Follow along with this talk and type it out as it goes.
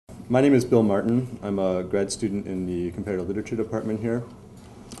My name is Bill Martin. I'm a grad student in the Comparative Literature department here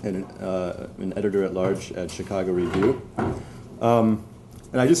and an editor-at-large at Chicago Review. And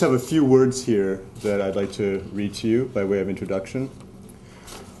I just have a few words here that I'd like to read to you by way of introduction.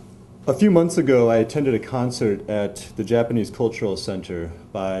 A few months ago, I attended a concert at the Japanese Cultural Center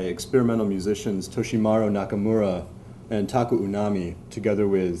by experimental musicians Toshimaru Nakamura and Taku Unami, together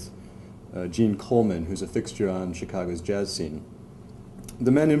with Gene Coleman, who's a fixture on Chicago's jazz scene. The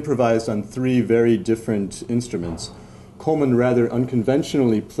men improvised on three very different instruments. Coleman rather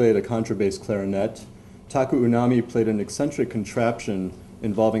unconventionally played a contrabass clarinet. Taku Unami played an eccentric contraption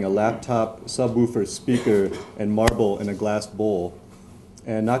involving a laptop, subwoofer speaker, and marble in a glass bowl.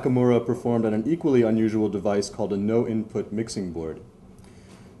 And Nakamura performed on an equally unusual device called a no-input mixing board.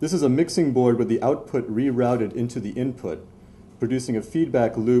 This is a mixing board with the output rerouted into the input, producing a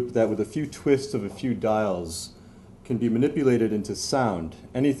feedback loop that, with a few twists of a few dials, can be manipulated into sound,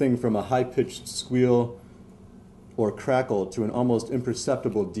 anything from a high-pitched squeal or crackle to an almost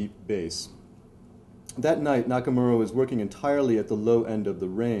imperceptible deep bass. That night, Nakamura was working entirely at the low end of the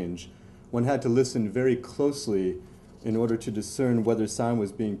range. One had to listen very closely in order to discern whether sound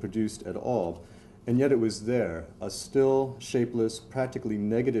was being produced at all. And yet it was there, a still, shapeless, practically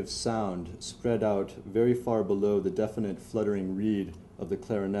negative sound spread out very far below the definite fluttering reed of the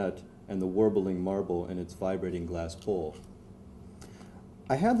clarinet and the warbling marble in its vibrating glass bowl.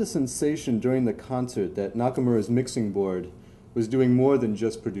 I had the sensation during the concert that Nakamura's mixing board was doing more than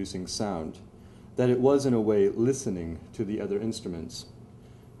just producing sound, that it was in a way listening to the other instruments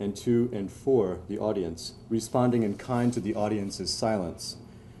and to and for the audience, responding in kind to the audience's silence.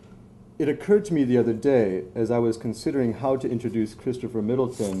 It occurred to me the other day, as I was considering how to introduce Christopher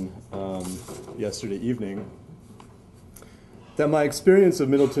Middleton yesterday evening, that my experience of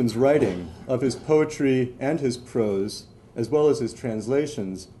Middleton's writing, of his poetry and his prose, as well as his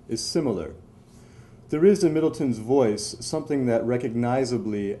translations, is similar. There is in Middleton's voice something that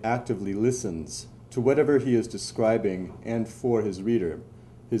recognizably, actively listens to whatever he is describing and for his reader,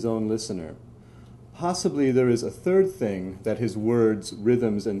 his own listener. Possibly there is a third thing that his words,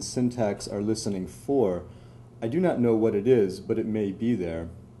 rhythms, and syntax are listening for. I do not know what it is, but it may be there.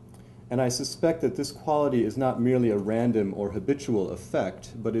 And I suspect that this quality is not merely a random or habitual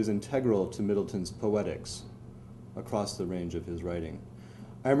effect, but is integral to Middleton's poetics across the range of his writing.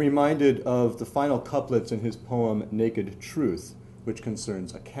 I'm reminded of the final couplets in his poem Naked Truth, which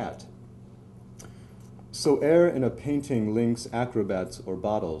concerns a cat. So air in a painting links acrobats or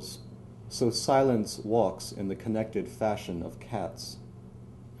bottles, so silence walks in the connected fashion of cats.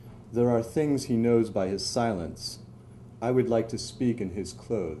 There are things he knows by his silence. I would like to speak in his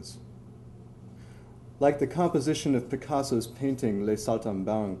clothes. Like the composition of Picasso's painting Les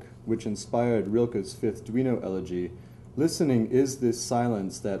Saltimbanques, which inspired Rilke's Fifth Duino elegy, listening is this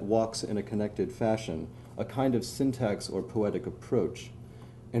silence that walks in a connected fashion, a kind of syntax or poetic approach.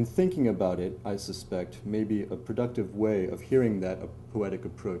 And thinking about it, I suspect, may be a productive way of hearing that poetic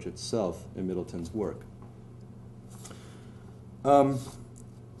approach itself in Middleton's work.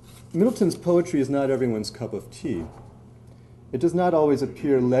 Middleton's poetry is not everyone's cup of tea. It does not always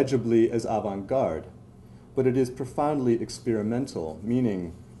appear legibly as avant-garde, but it is profoundly experimental,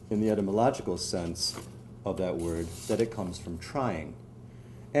 meaning, in the etymological sense of that word, that it comes from trying.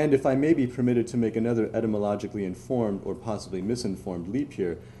 And if I may be permitted to make another etymologically informed or possibly misinformed leap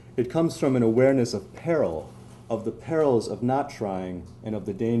here, it comes from an awareness of peril, of the perils of not trying and of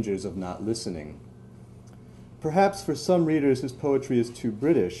the dangers of not listening. Perhaps for some readers his poetry is too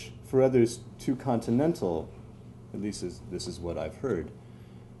British, for others too continental, at least this is what I've heard.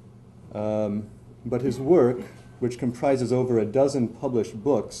 But his work, which comprises over a dozen published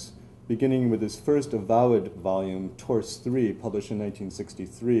books, beginning with his first avowed volume, Torse 3, published in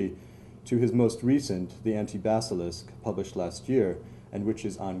 1963, to his most recent, The Anti-Basilisk, published last year, and which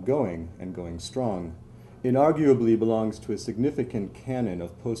is ongoing and going strong, inarguably belongs to a significant canon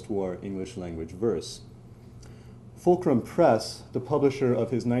of post-war English language verse. Fulcrum Press, the publisher of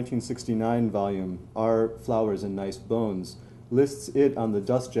his 1969 volume, Our Flowers and Nice Bones, lists it on the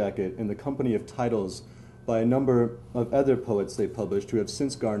dust jacket in the company of titles by a number of other poets they published who have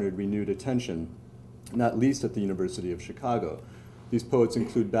since garnered renewed attention, not least at the University of Chicago. These poets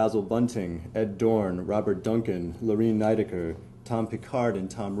include Basil Bunting, Ed Dorn, Robert Duncan, Lorene Nidecker, Tom Picard,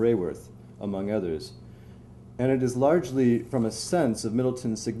 and Tom Rayworth, among others. And it is largely from a sense of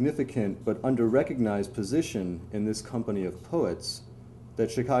Middleton's significant but under-recognized position in this company of poets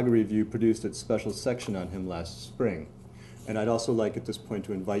that Chicago Review produced its special section on him last spring. And I'd also like at this point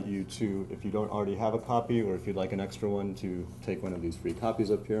to invite you to, if you don't already have a copy or if you'd like an extra one, to take one of these free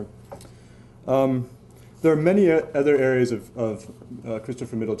copies up here. There are many other areas of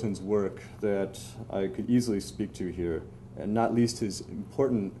Christopher Middleton's work that I could easily speak to here, and not least his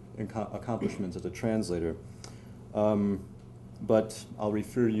important accomplishments as a translator. But I'll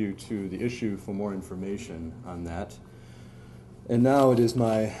refer you to the issue for more information on that. And now it is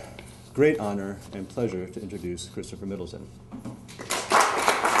my great honor and pleasure to introduce Christopher Middleton.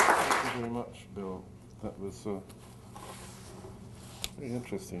 Thank you very much, Bill. That was very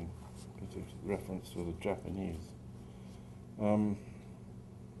interesting. It's a reference to the Japanese. Can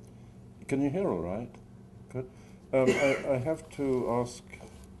you hear all right? Good. I have to ask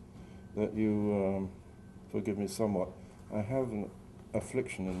that you forgive me somewhat. I have an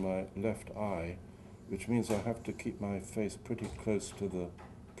affliction in my left eye, which means I have to keep my face pretty close to the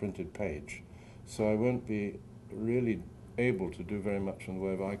printed page. So I won't be really able to do very much in the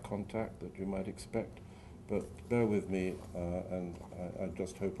way of eye contact that you might expect. But bear with me, and I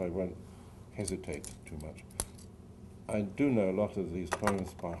just hope I won't hesitate too much. I do know a lot of these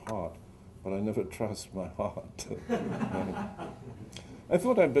poems by heart, but I never trust my heart. I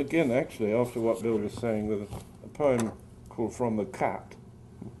thought I'd begin, actually, after what Bill was saying, with a poem called From the Cat,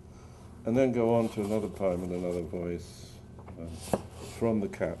 and then go on to another poem in another voice, From the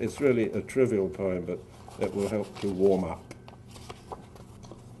Cat. It's really a trivial poem, but it will help to warm up.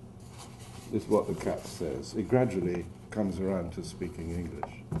 This is what the cat says. It gradually comes around to speaking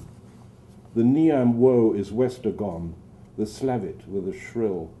English. The Niam woe is wester gone, the slavit with a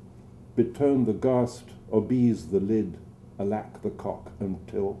shrill, betone the ghast, obese the lid, alack the cock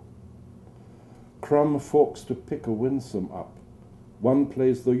until. Crumb forks to pick a winsome up. One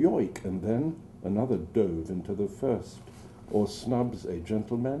plays the yoik, and then another dove into the first, or snubs a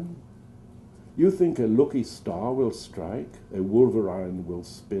gentleman. You think a lucky star will strike, a wolverine will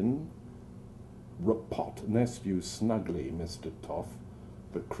spin. Pot nest you snugly, Mr. Toff,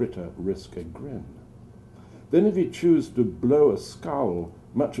 but critter risk a grin. Then if you choose to blow a scowl,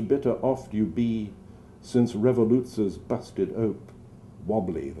 much better oft you be, since revolutses busted ope,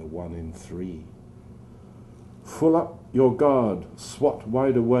 wobbly the 1 in 3. Full up your guard, swat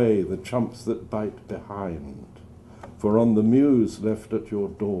wide away the chumps that bite behind, for on the mews left at your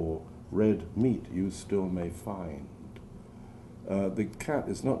door, red meat you still may find. The cat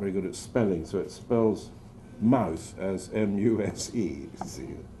is not very good at spelling, so it spells mouse as M-U-S-E.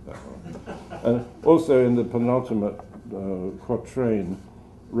 See? And also in the penultimate quatrain,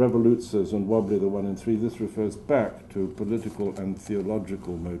 revolutses and wobbly the 1 in 3, this refers back to political and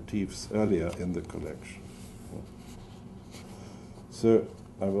theological motifs earlier in the collection. So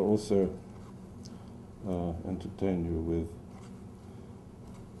I will also entertain you with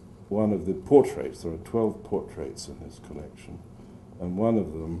one of the portraits. There are 12 portraits in this collection, and one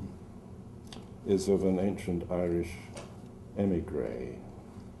of them is of an ancient Irish emigre.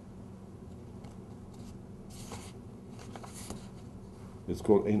 It's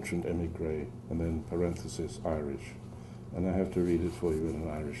called Ancient Emigre, and then parenthesis Irish, and I have to read it for you in an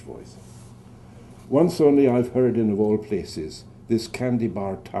Irish voice. Once only I've heard in, of all places, this candy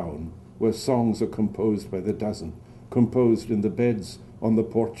bar town, where songs are composed by the dozen, composed in the beds, on the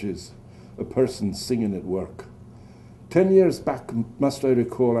porches, a person singing at work. 10 years back, must I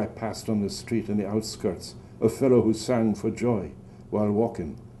recall, I passed on the street in the outskirts a fellow who sang for joy while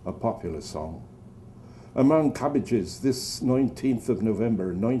walking a popular song. Among cabbages, this 19th of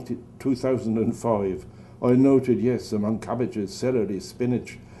November, 2005, I noted, yes, among cabbages, celery,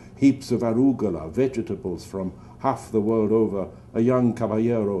 spinach, heaps of arugula, vegetables from half the world over, a young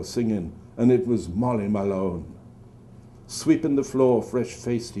caballero singing, and it was Molly Malone. Sweeping the floor,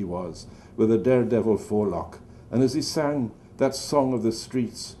 fresh-faced he was, with a daredevil forelock, and as he sang that song of the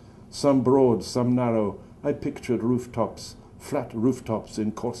streets, some broad, some narrow, I pictured rooftops, flat rooftops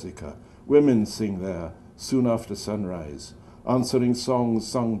in Corsica. Women sing there, soon after sunrise, answering songs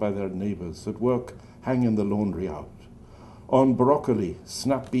sung by their neighbours, at work hanging the laundry out. On broccoli,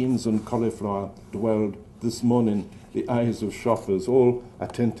 snap beans and cauliflower dwelled this morning the eyes of shoppers, all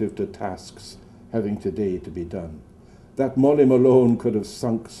attentive to tasks having today to be done. That Molly Malone could have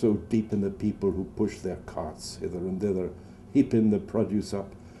sunk so deep in the people who pushed their carts hither and thither, heaping the produce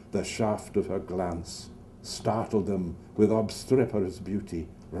up, the shaft of her glance startled them with obstreperous beauty,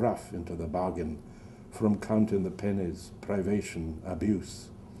 rough into the bargain, from counting the pennies, privation, abuse.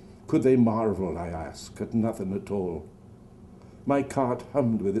 Could they marvel, I ask, at nothing at all? My cart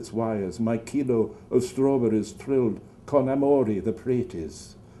hummed with its wires, my kilo of strawberries thrilled, con amore the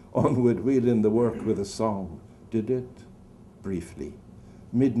praties, onward wheeling the work with a song. Did it? Briefly.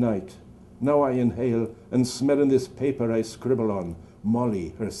 Midnight. Now I inhale, and smelling this paper I scribble on.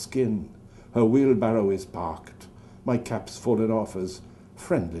 Molly, her skin. Her wheelbarrow is parked. My cap's fallen off as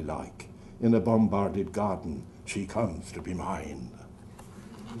friendly-like. in a bombarded garden. She comes to be mine.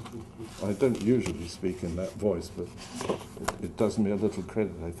 I don't usually speak in that voice, but it does me a little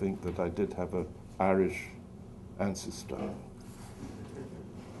credit, I think, that I did have an Irish ancestor.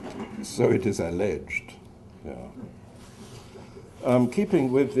 So it is alleged. Yeah.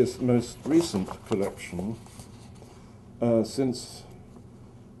 Keeping with this most recent collection, since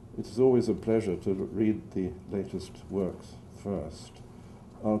it is always a pleasure to read the latest works first,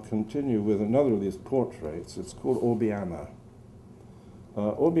 I'll continue with another of these portraits. It's called Orbiana.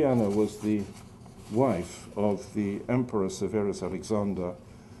 Orbiana was the wife of the Emperor Severus Alexander,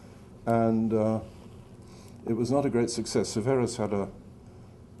 and it was not a great success. Severus had a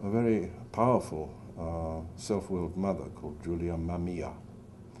very powerful self-willed mother called Julia Mamaea.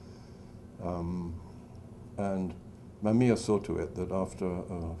 And Mamaea saw to it that after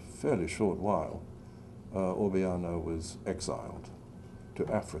a fairly short while, Orbiana was exiled to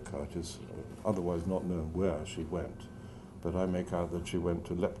Africa. It is otherwise not known where she went, but I make out that she went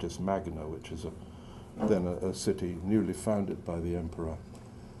to Leptis Magna, which is then a city newly founded by the Emperor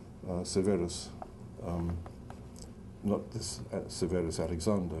Severus, not this Severus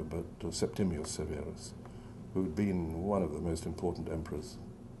Alexander, but Septimius Severus, who had been one of the most important emperors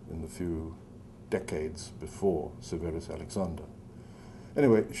in the few decades before Severus Alexander.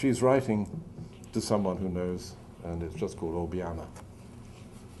 Anyway, she's writing to someone who knows, and it's just called Orbiana.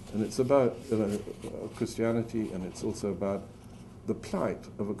 And it's about Christianity, and it's also about the plight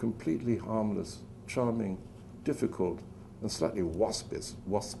of a completely harmless, charming, difficult, and slightly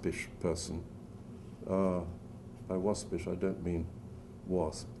waspish person. By waspish, I don't mean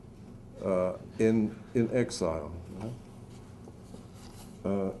wasp. In exile. You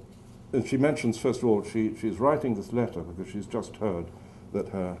know? And she mentions, first of all, she's writing this letter because she's just heard that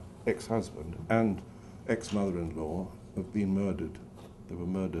her ex-husband and ex-mother-in-law have been murdered. They were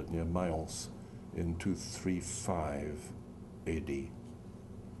murdered near Mayence in 235 AD.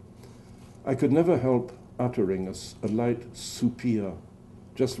 I could never help uttering a light soupir,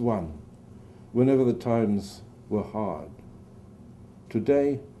 just one, whenever the times were hard.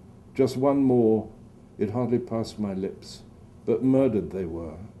 Today, just one more, it hardly passed my lips, but murdered they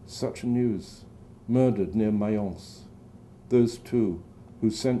were, such news, murdered near Mayence, those two who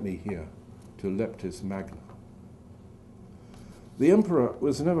sent me here to Leptis Magna. The emperor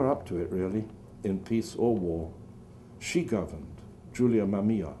was never up to it, really, in peace or war. She governed, Julia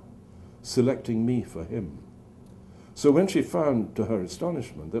Mamaea, selecting me for him. So when she found, to her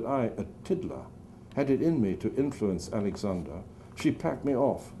astonishment, that I, a tiddler, had it in me to influence Alexander, she packed me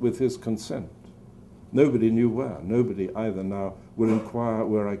off with his consent. Nobody knew where. Nobody either now will inquire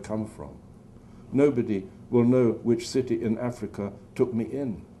where I come from. Nobody will know which city in Africa took me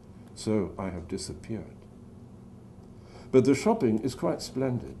in. So I have disappeared. But the shopping is quite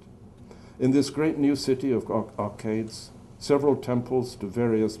splendid. In this great new city of arcades, several temples to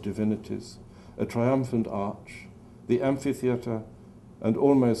various divinities, a triumphant arch, the amphitheater, and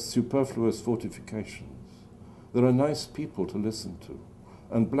almost superfluous fortifications. There are nice people to listen to,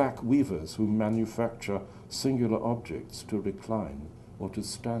 and black weavers who manufacture singular objects to recline or to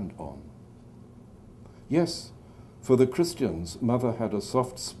stand on. Yes, for the Christians, Mother had a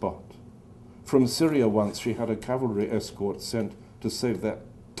soft spot. From Syria once she had a cavalry escort sent to save that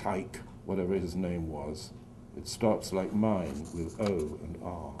tyke, whatever his name was. It starts like mine with O and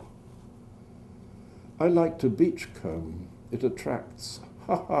R. I like to beachcomb. It attracts.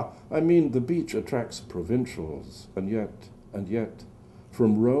 I mean, the beach attracts provincials, and yet,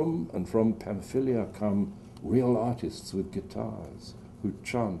 from Rome and from Pamphylia come real artists with guitars who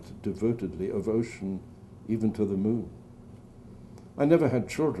chant devotedly of ocean even to the moon. I never had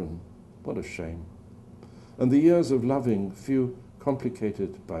children. What a shame. And the years of loving, few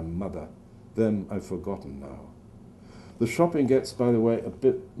complicated by Mother, them I've forgotten now. The shopping gets, by the way, a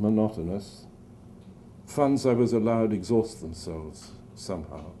bit monotonous. Funds I was allowed exhaust themselves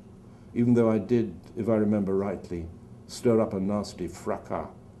somehow, even though I did, if I remember rightly, stir up a nasty fracas,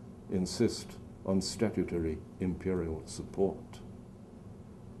 insist on statutory imperial support.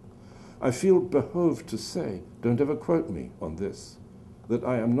 I feel behoved to say, don't ever quote me on this, that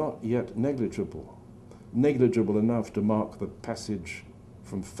I am not yet negligible enough to mark the passage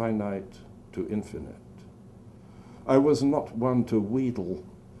from finite to infinite. I was not one to wheedle,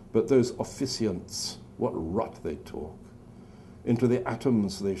 but those officiants, what rot they talk. Into the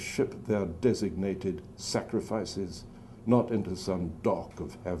atoms they ship their designated sacrifices, not into some dock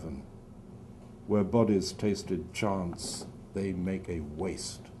of heaven. Where bodies tasted chance, they make a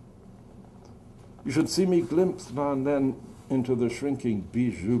waste. You should see me glimpse now and then into the shrinking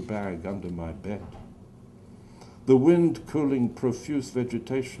bijou bag under my bed. The wind cooling profuse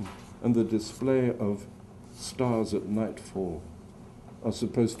vegetation and the display of stars at nightfall are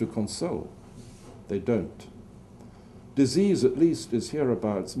supposed to console. They don't. Disease, at least, is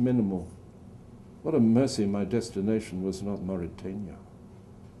hereabouts minimal. What a mercy my destination was not Mauritania.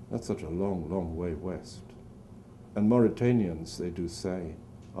 That's such a long, long way west. And Mauritanians, they do say,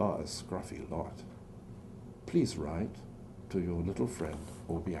 are a scruffy lot. Please write to your little friend,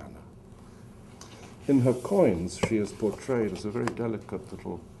 Orbiana. In her coins, she is portrayed as a very delicate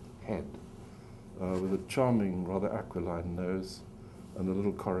little head with a charming, rather aquiline nose and a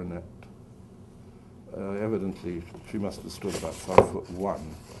little coronet. Evidently, she must have stood about 5'1",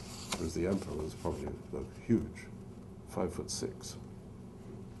 whereas the emperor was probably huge, 5'6".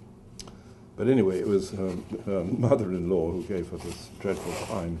 But anyway, it was her mother-in-law who gave her this dreadful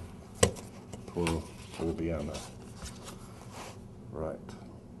time, poor Orbiana. Right.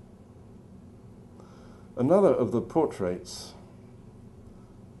 Another of the portraits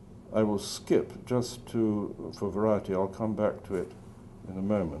I will skip just for variety. I'll come back to it in a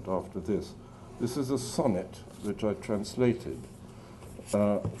moment after this. This is a sonnet which I translated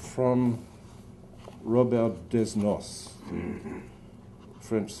from Robert Desnos, the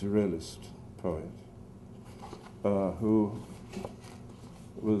French surrealist poet, who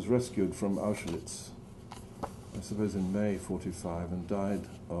was rescued from Auschwitz, I suppose in May 1945, and died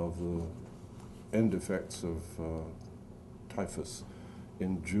of the end effects of typhus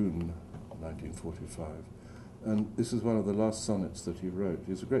in June 1945. And this is one of the last sonnets that he wrote.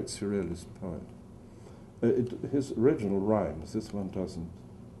 He's a great surrealist poet. His original rhymes, this one doesn't.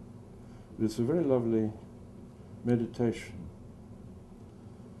 It's a very lovely meditation.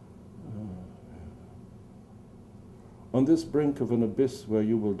 On this brink of an abyss where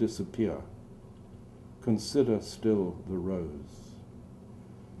you will disappear, consider still the rose.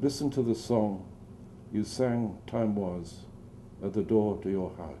 Listen to the song you sang time was at the door to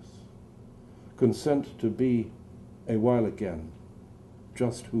your house. Consent to be a while again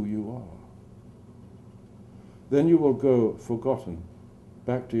just who you are. Then you will go forgotten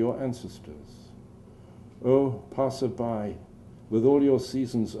back to your ancestors. Oh, passer-by, with all your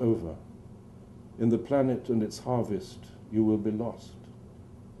seasons over, in the planet and its harvest you will be lost.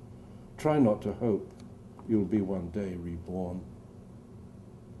 Try not to hope you'll be one day reborn.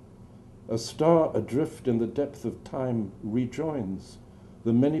 A star adrift in the depth of time rejoins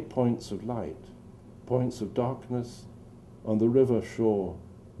the many points of light, points of darkness on the river shore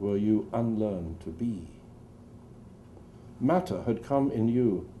where you unlearn to be. Matter had come in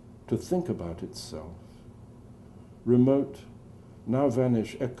you to think about itself. Remote, now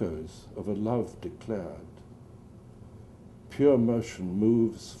vanish echoes of a love declared. Pure motion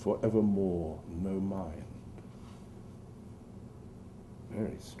moves forevermore, no mind.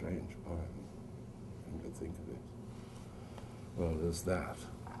 Very strange poem, come to think of it. Well, there's that.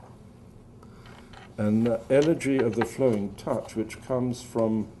 An Elegy of the Flowing Touch, which comes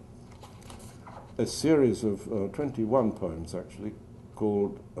from a series of 21 poems, actually,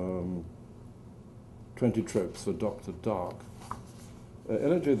 called 20 Tropes for Dr. Dark.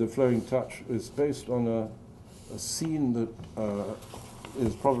 Elegy of the Flowing Touch is based on a scene that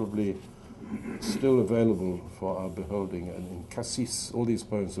is probably still available for our beholding, and in Cassis. All these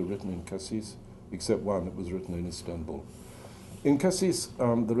poems are written in Cassis, except one that was written in Istanbul. In Cassis,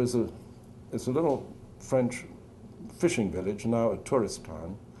 it's a little French fishing village, now a tourist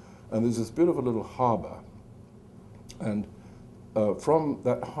town, and there's this beautiful little harbor. And from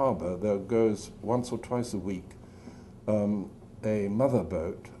that harbor, there goes once or twice a week a mother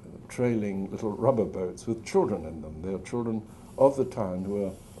boat trailing little rubber boats with children in them. They are children of the town who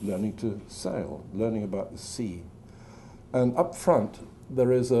are learning to sail, learning about the sea. And up front,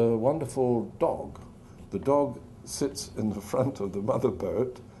 there is a wonderful dog. The dog sits in the front of the mother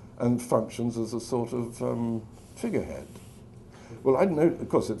boat and functions as a sort of figurehead. Well, I know, of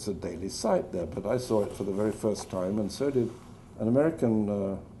course, it's a daily sight there, but I saw it for the very first time, and so did an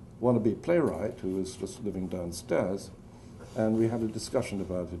American wannabe playwright who was just living downstairs, and we had a discussion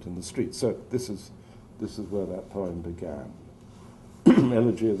about it in the street. So this is where that poem began.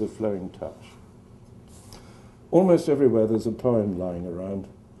 Elegy of the Flowing Touch. Almost everywhere there's a poem lying around,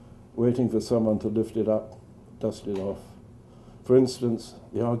 waiting for someone to lift it up, dust it off. For instance,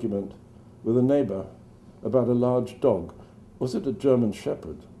 the argument with a neighbor about a large dog. Was it a German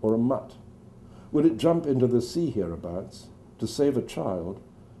shepherd or a mutt? Would it jump into the sea hereabouts to save a child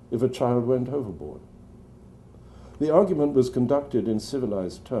if a child went overboard? The argument was conducted in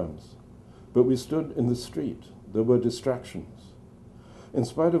civilized terms, but we stood in the street. There were distractions, in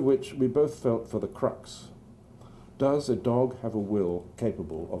spite of which we both felt for the crux. Does a dog have a will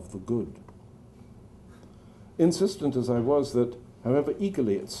capable of the good? Insistent as I was that However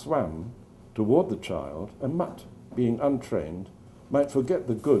eagerly it swam toward the child, a mutt, being untrained, might forget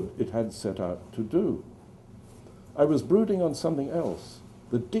the good it had set out to do. I was brooding on something else,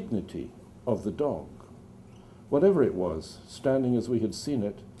 the dignity of the dog. Whatever it was, standing as we had seen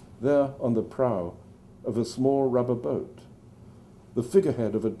it, there on the prow of a small rubber boat. The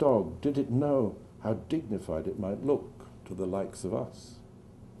figurehead of a dog, did it know how dignified it might look to the likes of us?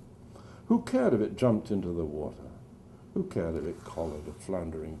 Who cared if it jumped into the water? Who cared if it collared a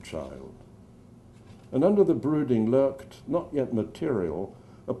floundering child? And under the brooding lurked, not yet material,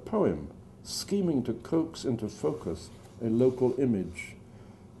 a poem scheming to coax into focus a local image.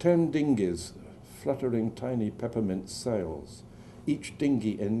 10 dinghies fluttering tiny peppermint sails, each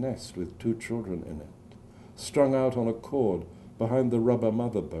dinghy a nest with 2 children in it, strung out on a cord behind the rubber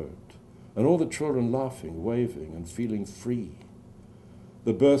mother boat, and all the children laughing, waving, and feeling free.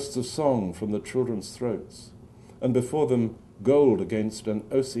 The bursts of song from the children's throats, and before them, gold against an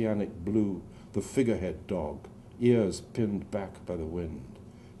oceanic blue, the figurehead dog, ears pinned back by the wind,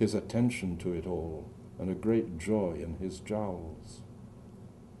 his attention to it all, and a great joy in his jowls.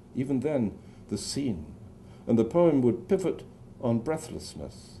 Even then, the scene, and the poem would pivot on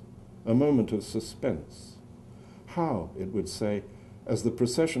breathlessness, a moment of suspense. How, it would say, as the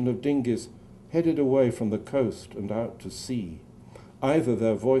procession of dinghies headed away from the coast and out to sea, either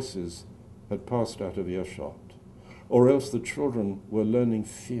their voices had passed out of earshot, or else the children were learning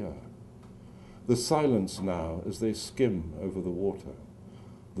fear. The silence now as they skim over the water,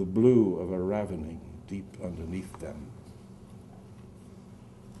 the blue of a ravening deep underneath them.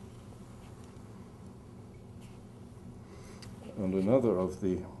 And another of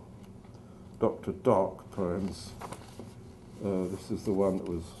the Dr. Dark poems, this is the one that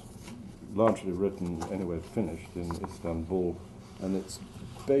was largely written, anyway finished, in Istanbul, and it's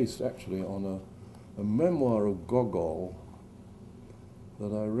based actually on a memoir of Gogol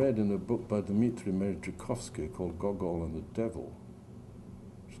that I read in a book by Dmitry Merezhkovsky called Gogol and the Devil,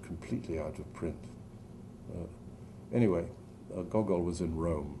 which is completely out of print. Anyway, Gogol was in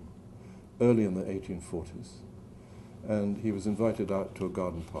Rome early in the 1840s, and he was invited out to a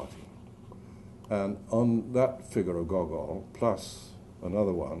garden party. And on that figure of Gogol, plus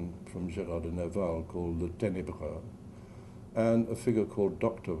another one from Gérard de Nerval called Le Ténébreux, and a figure called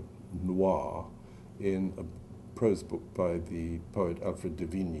Dr. Noir in a prose book by the poet Alfred de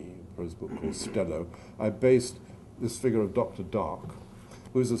Vigny, a prose book called Stello, I based this figure of Dr. Dark,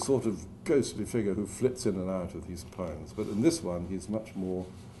 who is a sort of ghostly figure who flits in and out of these poems. But in this one, he's much more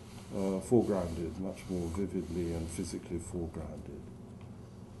foregrounded, much more vividly and physically foregrounded.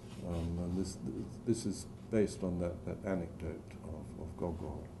 And this is based on that anecdote of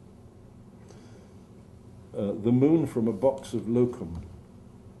Gogol. The moon from a box of locum.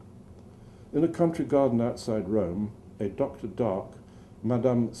 In a country garden outside Rome, a Dr. Dark,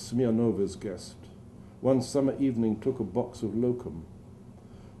 Madame Smirnova's guest, one summer evening took a box of locum.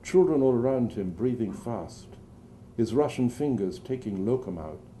 Children all around him breathing fast, his Russian fingers taking locum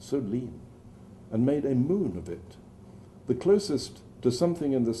out, so lean, and made a moon of it, the closest to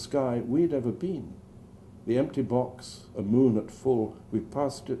something in the sky we'd ever been. The empty box, a moon at full, we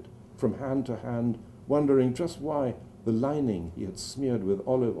passed it from hand to hand, wondering just why the lining he had smeared with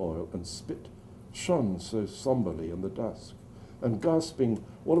olive oil and spit shone so somberly in the dusk. And gasping,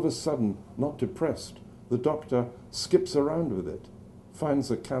 all of a sudden, not depressed, the doctor skips around with it, finds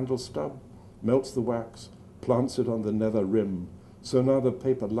a candle stub, melts the wax, plants it on the nether rim, so now the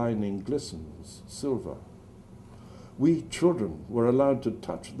paper lining glistens silver. We children were allowed to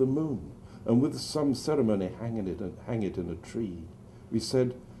touch the moon, and with some ceremony hang it in a tree. We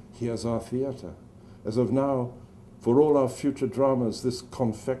said, here's our theatre. As of now, for all our future dramas, this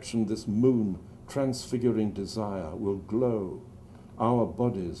confection, this moon, transfiguring desire, will glow. Our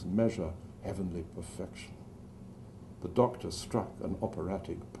bodies measure heavenly perfection. The doctor struck an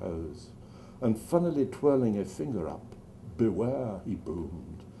operatic pose, and funnily twirling a finger up, beware, he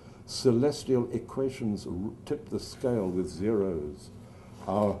boomed. Celestial equations tip the scale with zeros.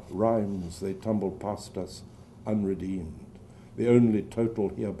 Our rhymes, they tumble past us unredeemed. The only total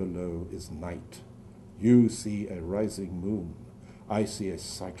here below is night. You see a rising moon. I see a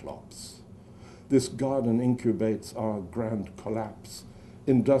cyclops. This garden incubates our grand collapse.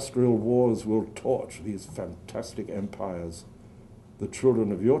 Industrial wars will torch these fantastic empires. The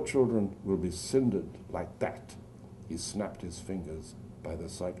children of your children will be cindered like that. He snapped his fingers by the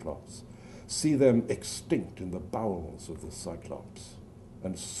cyclops. See them extinct in the bowels of the cyclops,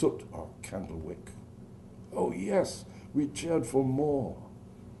 and soot our candle wick. Oh yes, we cheered for more.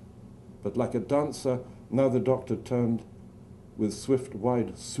 But like a dancer, now the doctor turned with swift,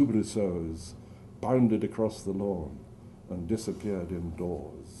 wide soubresauts, bounded across the lawn, and disappeared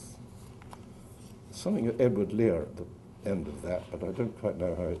indoors. Something at Edward Lear at the end of that, but I don't quite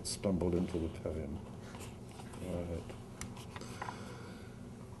know how it stumbled into the poem. Right.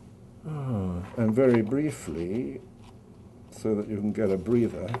 And very briefly, so that you can get a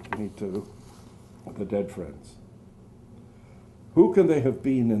breather, you need to, the dead friends. Who can they have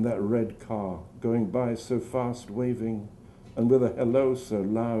been in that red car, going by so fast, waving, and with a hello so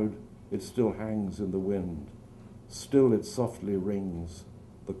loud it still hangs in the wind? Still it softly rings,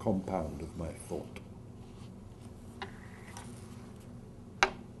 the compound of my thought.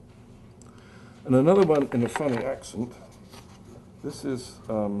 And another one in a funny accent. This is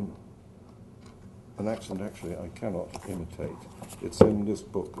an accent actually I cannot imitate. It's in this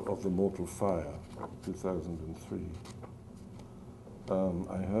book of the Mortal Fire, 2003.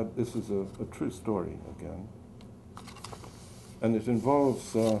 I heard, this is a true story again, and it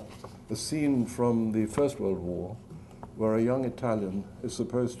involves a scene from the First World War where a young Italian is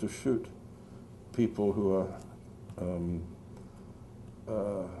supposed to shoot people who are,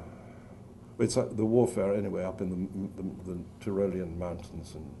 it's like the warfare anyway up in the Tyrolean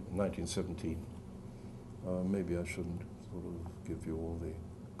mountains in 1917. Maybe I shouldn't sort of give you all the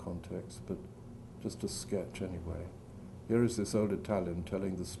context, but just a sketch anyway. Here is this old Italian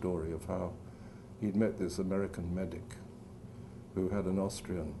telling the story of how he'd met this American medic who had an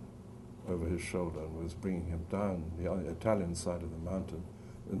Austrian over his shoulder and was bringing him down the Italian side of the mountain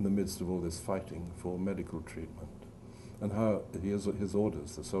in the midst of all this fighting for medical treatment, and how his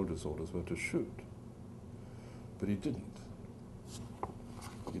orders, the soldier's orders, were to shoot. But he didn't.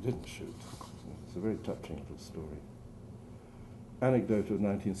 He didn't shoot. It's a very touching little story. Anecdote of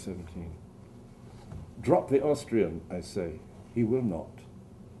 1917. Drop the Austrian, I say. He will not.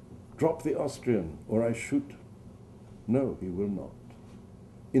 Drop the Austrian, or I shoot. No, he will not.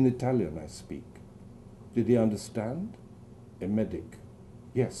 In Italian I speak. Did he understand? A medic.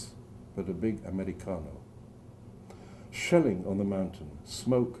 Yes, but a big Americano. Shelling on the mountain,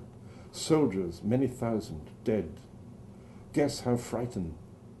 smoke, soldiers, many thousand, dead. Guess how frightened,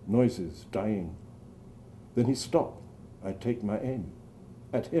 noises, dying. Then he stopped. I take my aim.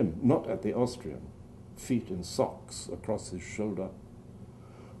 At him, not at the Austrian. Feet in socks across his shoulder.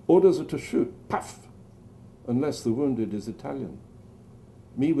 Orders are to shoot, puff, unless the wounded is Italian.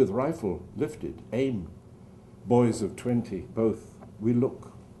 Me with rifle lifted, aim. Boys of 20, both. We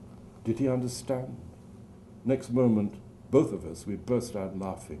look. Did he understand? Next moment, both of us, we burst out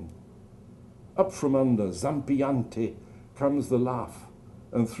laughing. Up from under, zampiante, comes the laugh,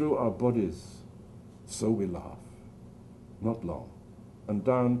 and through our bodies, so we laugh. Not long. And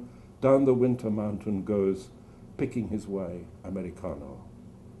down the winter mountain goes, picking his way, Americano.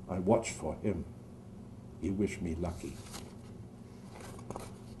 I watch for him. He wish me lucky.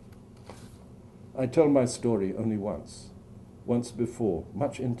 I tell my story only once before,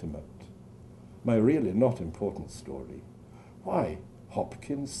 much intimate. My really not important story. Why,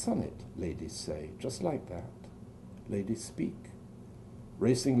 Hopkins' sonnet, ladies say, just like that. Ladies speak.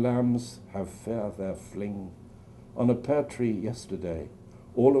 Racing lambs have fair their fling. On a pear tree yesterday,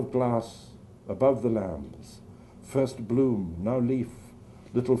 all of glass above the lambs. First bloom, now leaf,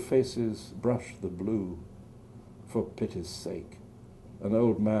 little faces brush the blue. For pity's sake, an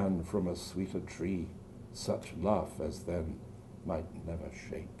old man from a sweeter tree, such laugh as then might never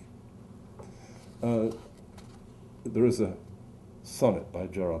shake. There is a sonnet by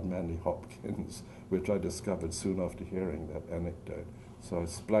Gerard Manley Hopkins, which I discovered soon after hearing that anecdote. So I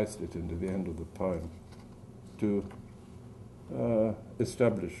spliced it into the end of the poem to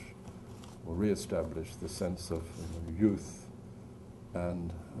establish or re-establish the sense of youth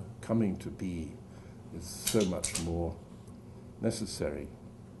and coming to be is so much more necessary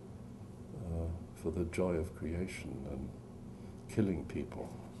for the joy of creation and killing people.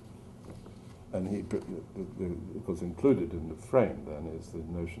 And it was included in the frame then is the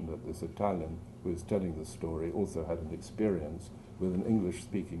notion that this Italian who is telling the story also had an experience with an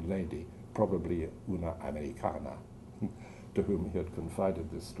English-speaking lady, probably una americana, to whom he had confided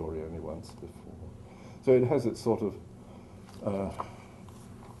this story only once before. So it has its sort of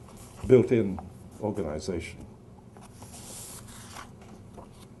built-in organization.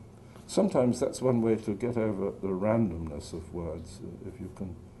 Sometimes that's one way to get over the randomness of words, if you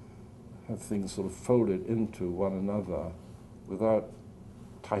can have things sort of folded into one another without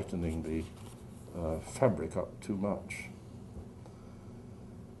tightening the fabric up too much.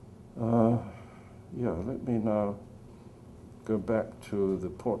 Let me now go back to the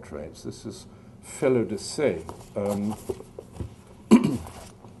portraits. This is Fellow de Se,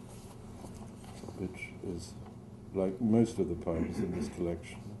 which is, like most of the poems in this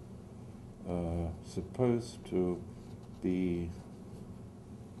collection, supposed to be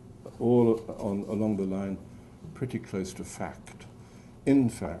all along the line pretty close to fact. In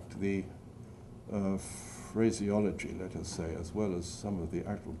fact, the phraseology, let us say, as well as some of the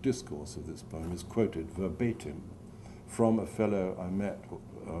actual discourse of this poem is quoted verbatim from a fellow I met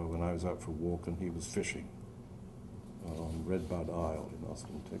when I was out for a walk and he was fishing on Redbud Isle in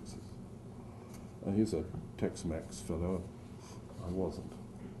Austin, Texas. And he's a Tex-Mex fellow. I wasn't.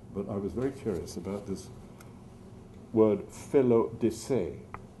 But I was very curious about this word felo de se.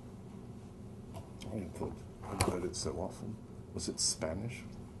 I thought, I've heard it so often. Was it Spanish?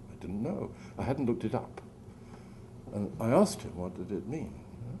 I didn't know. I hadn't looked it up. And I asked him, what did it mean?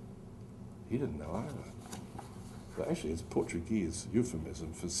 He didn't know either. But actually, it's a Portuguese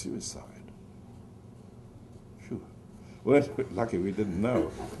euphemism for suicide. Phew. Well, lucky we didn't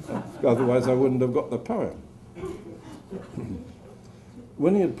know. Otherwise, I wouldn't have got the poem.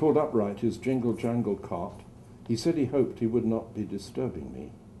 When he had pulled upright his jingle-jangle cart, he said he hoped he would not be disturbing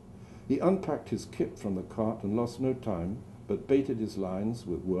me. He unpacked his kit from the cart and lost no time, but baited his lines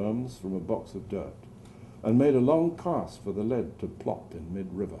with worms from a box of dirt, and made a long cast for the lead to plop in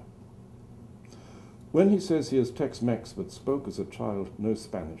mid-river. When he says he is Tex-Mex but spoke as a child no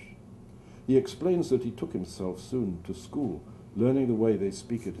Spanish, he explains that he took himself soon to school, learning the way they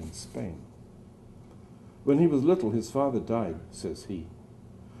speak it in Spain. When he was little, his father died, says he.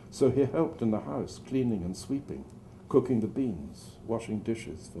 So he helped in the house, cleaning and sweeping, cooking the beans, washing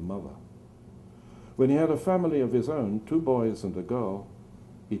dishes for mother. When he had a family of his own, 2 boys and a girl,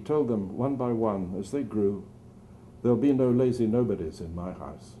 he told them one by one as they grew, there'll be no lazy nobodies in my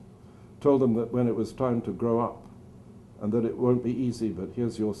house. Told them that when it was time to grow up, and that it won't be easy, but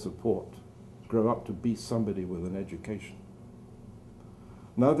here's your support. Grow up to be somebody with an education.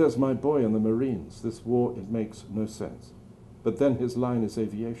 Now there's my boy in the Marines. This war, it makes no sense. But then his line is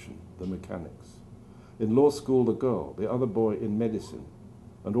aviation, the mechanics. In law school, the girl, the other boy in medicine,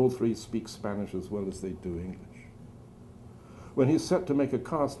 and all 3 speak Spanish as well as they do English. When he's set to make a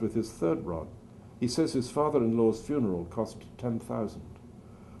cast with his 3rd rod, he says his father-in-law's funeral cost $10,000,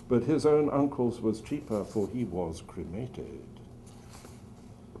 but his own uncle's was cheaper, for he was cremated.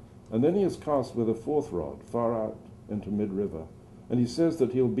 And then he is cast with a 4th rod far out into mid-river, and he says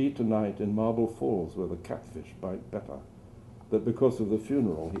that he'll be tonight in Marble Falls where the catfish bite better, that because of the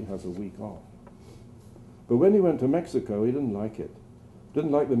funeral he has a week off. But when he went to Mexico, he didn't like it.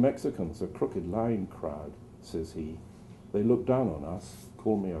 Didn't like the Mexicans, a crooked, lying crowd, says he. They look down on us,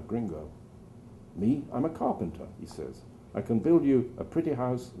 call me a gringo. Me, I'm a carpenter, he says. I can build you a pretty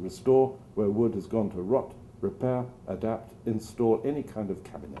house, restore where wood has gone to rot, repair, adapt, install any kind of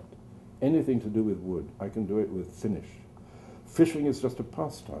cabinet. Anything to do with wood, I can do it with finish. Fishing is just a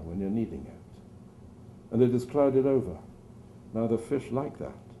pastime when you're needing it. And it is clouded over. Now the fish like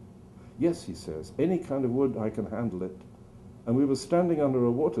that. Yes, he says, any kind of wood I can handle it. And we were standing under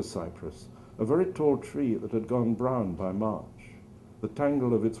a water cypress, a very tall tree that had gone brown by March. The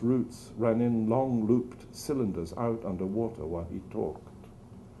tangle of its roots ran in long looped cylinders out under water while he talked,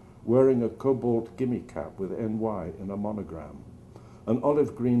 wearing a cobalt gimme cap with NY in a monogram, an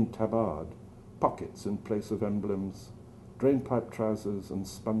olive green tabard, pockets in place of emblems, drainpipe trousers and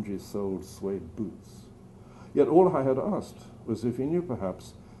spongy-soled suede boots. Yet all I had asked was if he knew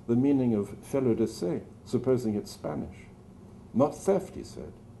perhaps the meaning of felo de se, supposing it's Spanish. Not theft, he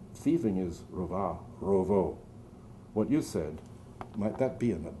said. Thieving is robar, rovo. What you said, might that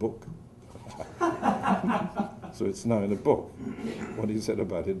be in a book? So it's now in a book, what he said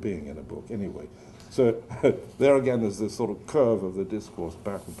about it being in a book anyway. So there again is this sort of curve of the discourse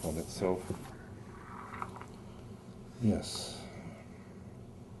back upon itself. Yes.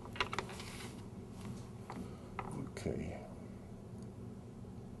 Okay.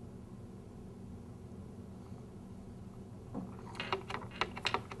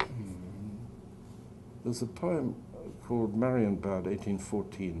 There's a poem called Marienbad,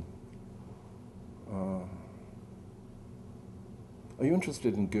 1814. Are you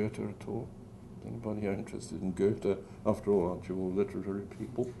interested in Goethe at all? Anybody are interested in Goethe? After all, aren't you all literary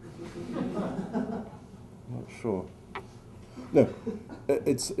people? Not sure. No,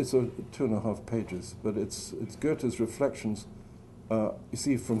 it's a 2.5 pages, but it's Goethe's reflections. You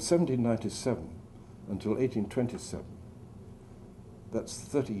see, from 1797 until 1827, that's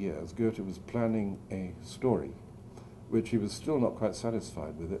 30 years, Goethe was planning a story, which he was still not quite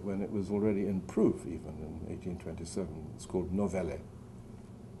satisfied with it when it was already in proof, even in 1827. It's called Novelle.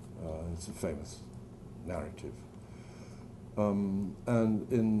 It's a famous narrative. And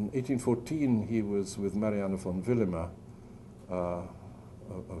in 1814, he was with Marianne von Villema, a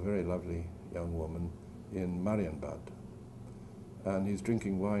very lovely young woman, in Marienbad. And he's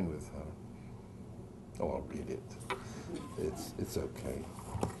drinking wine with her. Oh, I'll read it. It's okay.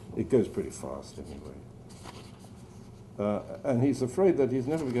 It goes pretty fast anyway. And he's afraid that he'll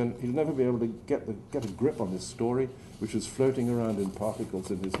never be able to get a grip on this story, which is floating around in particles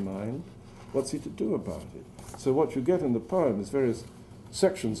in his mind. What's he to do about it? So what you get in the poem is various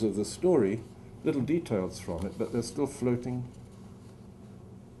sections of the story, little details from it, but they're still floating.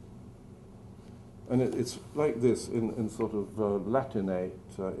 And it's like this in sort of Latinate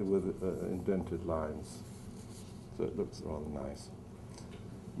with indented lines. So it looks rather nice.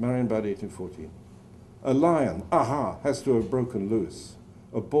 Marienbad, 1814. A lion, aha, has to have broken loose.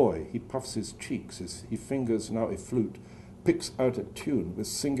 A boy, he puffs his cheeks as he fingers now a flute, picks out a tune with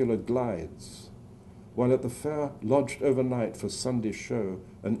singular glides, while at the fair lodged overnight for Sunday show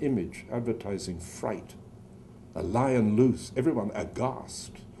an image advertising fright. A lion loose, everyone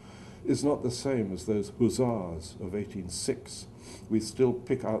aghast, is not the same as those hussars of 1806. We still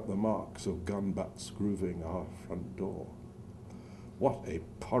pick out the marks of gun butts grooving our front door. What a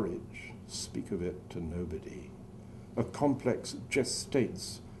porridge, speak of it to nobody. A complex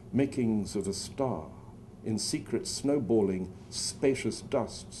gestates makings of a star, in secret snowballing spacious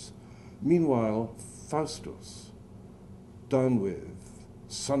dusts. Meanwhile, Faustus, done with,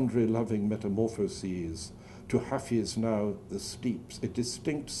 sundry loving metamorphoses, to Hafis now the steeps, a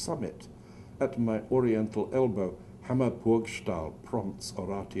distinct summit. At my oriental elbow, Hammer Burgstall prompts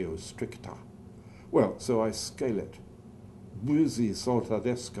oratio stricta. Well, so I scale it. Musi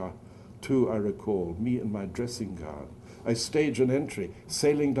soltadesca, too, I recall, me in my dressing gown. I stage an entry,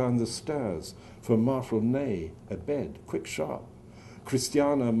 sailing down the stairs, for Marshal Ney, a bed, quick, sharp.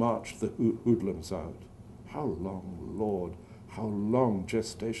 Christiana marched the hoodlums out. How long, Lord, how long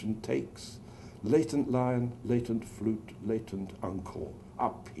gestation takes. Latent lion, latent flute, latent uncle.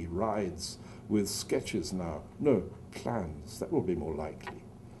 Up he rides, with sketches now. No, plans, that will be more likely.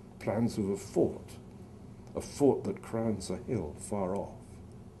 Plans of a fort that crowns a hill far off.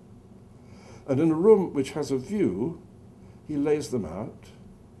 And in a room which has a view, he lays them out,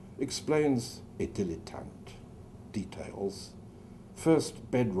 explains a dilettante, details. First,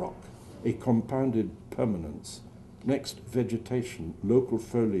 bedrock, a compounded permanence. Next, vegetation, local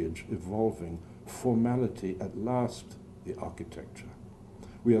foliage evolving, formality, at last, the architecture.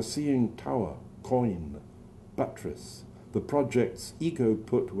 We are seeing tower, coin, buttress, the project's ego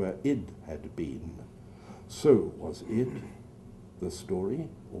put where id had been. So was id the story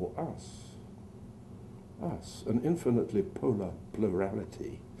or us? Us, an infinitely polar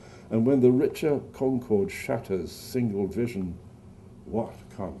plurality. And when the richer concord shatters single vision, what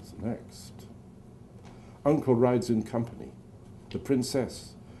comes next? Uncle rides in company, the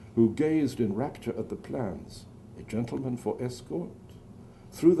princess, who gazed in rapture at the plans, a gentleman for escort.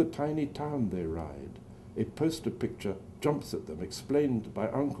 Through the tiny town they ride. A poster picture jumps at them, explained by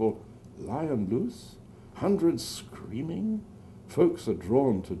Uncle, lion loose? Hundreds screaming? Folks are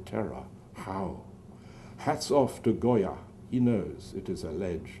drawn to terror. How? Hats off to Goya. He knows, it is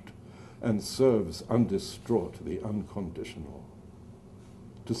alleged, and serves undistraught the unconditional.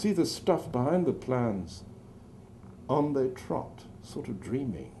 To see the stuff behind the plans, on they trot, sort of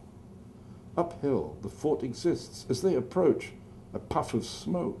dreaming. Uphill, the fort exists. As they approach, a puff of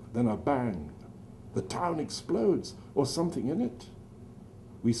smoke, then a bang. The town explodes, or something in it.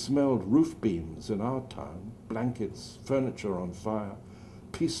 We smelled roof beams in our town, blankets, furniture on fire.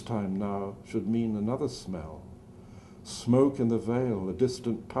 Peacetime now should mean another smell. Smoke in the vale, a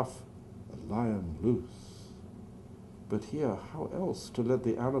distant puff, a lion loose. But here, how else to let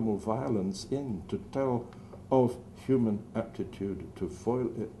the animal violence in, to tell of human aptitude to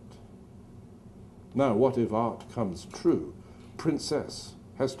foil it? Now, what if art comes true? Princess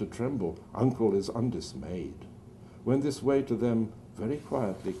has to tremble, uncle is undismayed. When this way to them very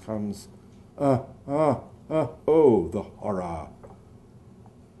quietly comes, oh, the horror.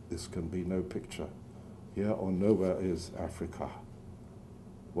 This can be no picture. Here or nowhere is Africa.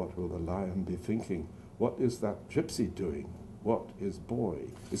 What will the lion be thinking? What is that gypsy doing? What is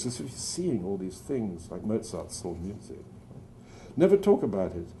boy? It's as if he's seeing all these things like Mozart saw music. Never talk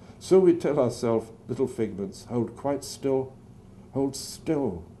about it. So we tell ourselves, little figments, hold quite still, hold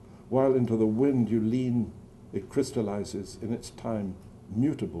still, while into the wind you lean, it crystallizes in its time,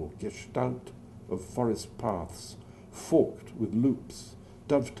 mutable gestalt of forest paths, forked with loops,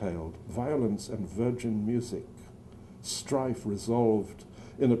 dovetailed, violence and virgin music, strife resolved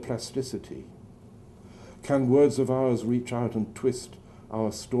in a plasticity. Can words of ours reach out and twist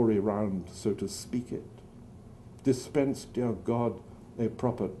our story round, so to speak it? Dispense, dear God, a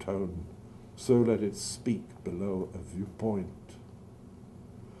proper tone, so let it speak below a viewpoint.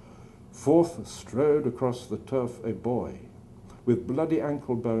 Forth strode across the turf a boy, with bloody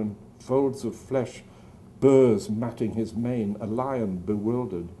ankle bone, folds of flesh burrs matting his mane, a lion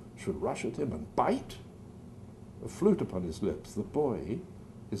bewildered should rush at him and bite? A flute upon his lips, the boy,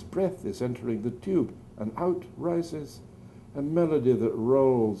 his breath is entering the tube, and out rises a melody that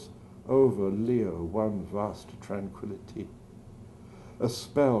rolls over Leo one vast tranquility. A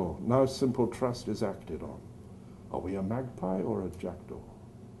spell, now simple trust is acted on. Are we a magpie or a jackdaw?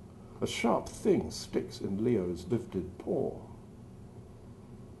 A sharp thing sticks in Leo's lifted paw.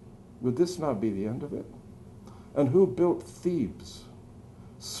 Would this now be the end of it? And who built Thebes?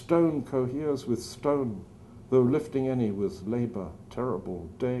 Stone coheres with stone, though lifting any was labor terrible,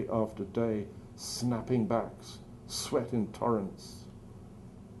 day after day, snapping backs, sweat in torrents.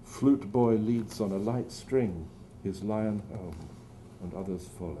 Flute boy leads on a light string his lion home, and others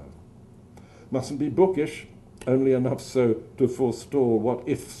follow. Mustn't be bookish, only enough so to forestall what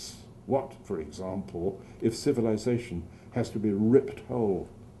ifs. What, for example, if civilization has to be ripped whole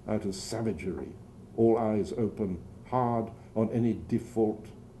out of savagery, all eyes open hard on any default,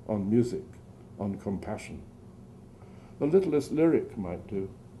 on music, on compassion? The littlest lyric might do,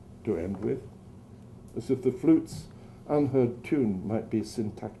 to end with, as if the flute's unheard tune might be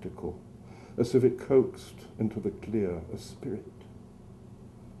syntactical, as if it coaxed into the clear a spirit.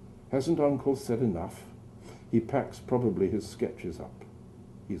 Hasn't Uncle said enough? He packs probably his sketches up.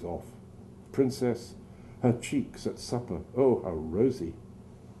 He's off. Princess, her cheeks at supper, oh, how rosy.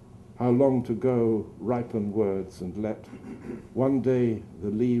 How long to go, ripen words, and let one day the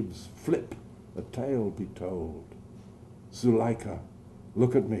leaves flip, a tale be told. Zuleika,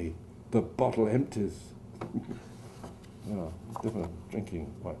 look at me, the bottle empties. They were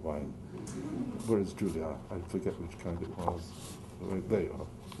drinking white wine. Where is Julia? I forget which kind it was. There you are.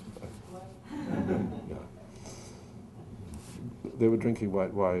 Yeah. They were drinking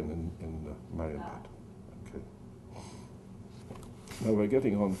white wine in Marionette. Okay. Now we're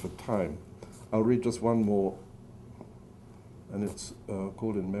getting on for time. I'll read just one more, and it's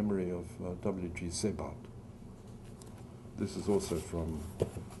called In Memory of W.G. Sebald. This is also from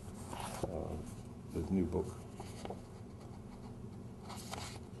his new book.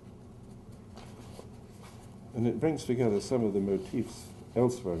 And it brings together some of the motifs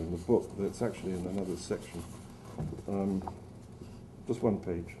elsewhere in the book that's actually in another section. Just one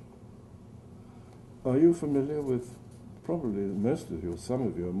page. Are you familiar with, probably most of you, or some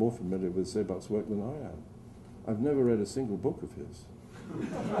of you are more familiar with Sebald's work than I am. I've never read a single book of his.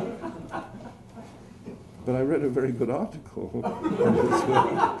 But I read a very good article on his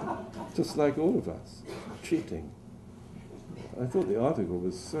work, just like all of us, cheating. I thought the article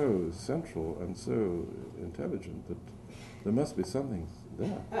was so central and so intelligent that there must be something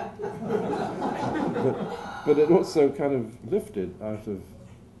there. but it also kind of lifted out of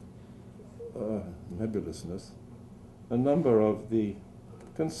nebulousness a number of the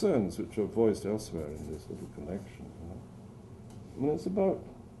concerns which are voiced elsewhere in this little collection. You know? And it's about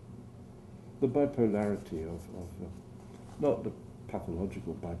the bipolarity of not the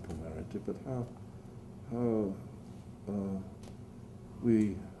pathological bipolarity, but how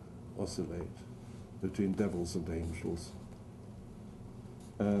we oscillate between devils and angels,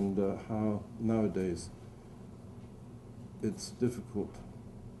 and how nowadays it's difficult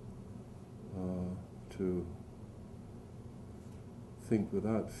to think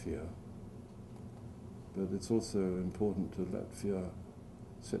without fear, but it's also important to let fear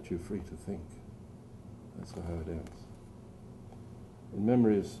set you free to think. That's how it ends. In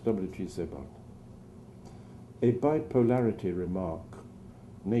memory is W.G. Sebald. A bipolarity remark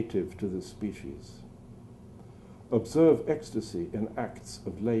native to the species. Observe ecstasy in acts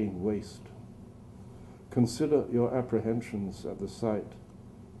of laying waste. Consider your apprehensions at the sight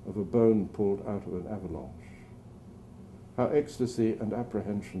of a bone pulled out of an avalanche. How ecstasy and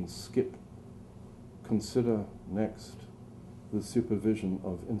apprehension skip. Consider next the supervision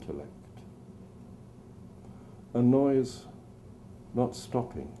of intellect. A noise not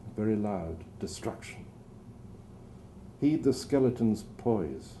stopping, very loud, destruction. Heed the skeleton's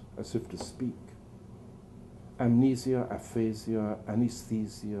poise, as if to speak. Amnesia, aphasia,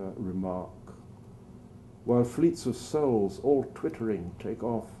 anesthesia, remark. While fleets of souls, all twittering, take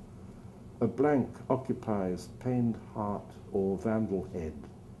off, a blank occupies pained heart or vandal head.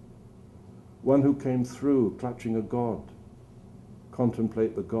 One who came through, clutching a god,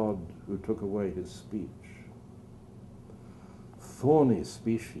 contemplate the god who took away his speech. Thorny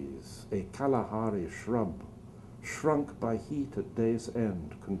species, a Kalahari shrub, shrunk by heat at day's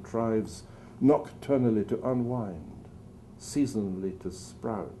end, contrives nocturnally to unwind, seasonally to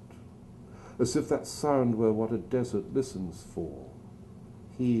sprout, as if that sound were what a desert listens for.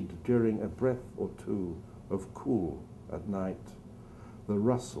 Heed during a breath or two of cool at night, the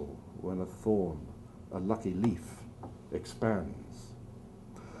rustle when a thorn a lucky leaf, expands.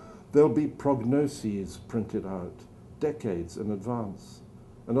 There'll be prognoses printed out, decades in advance,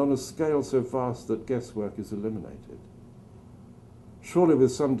 and on a scale so vast that guesswork is eliminated. Surely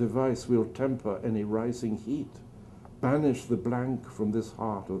with some device we'll temper any rising heat, banish the blank from this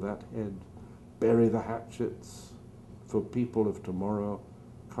heart or that head, bury the hatchets, for people of tomorrow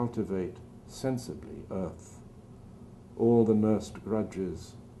cultivate sensibly earth. All the nursed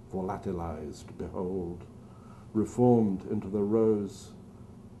grudges volatilized, behold, reformed into the rose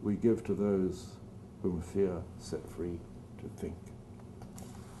we give to those whom fear set free to think.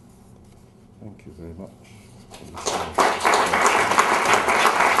 Thank you very much.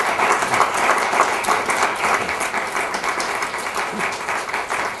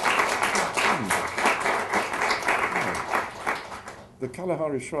 The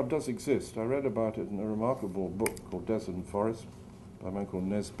Kalahari shrub does exist. I read about it in a remarkable book called Desert and Forest by a man called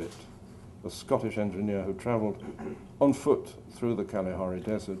Nesbitt, a Scottish engineer who travelled on foot through the Kalahari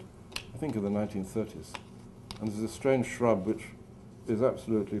Desert, I think in the 1930s. And there's this strange shrub which is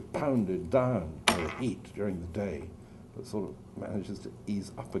absolutely pounded down by the heat during the day, but sort of manages to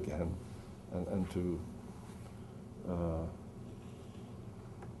ease up again and to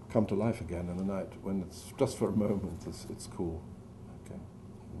come to life again in the night when it's just for a moment, it's cool. Okay.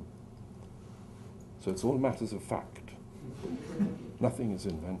 So it's all matters of fact. Nothing is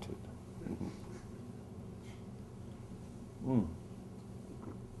invented. Well,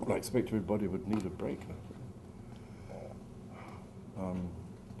 I expect everybody would need a break.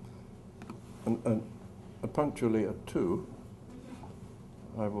 And punctually at 2,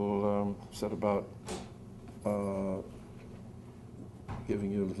 I will set about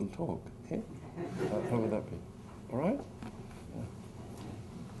giving you a little talk. Okay? How would that be? All right?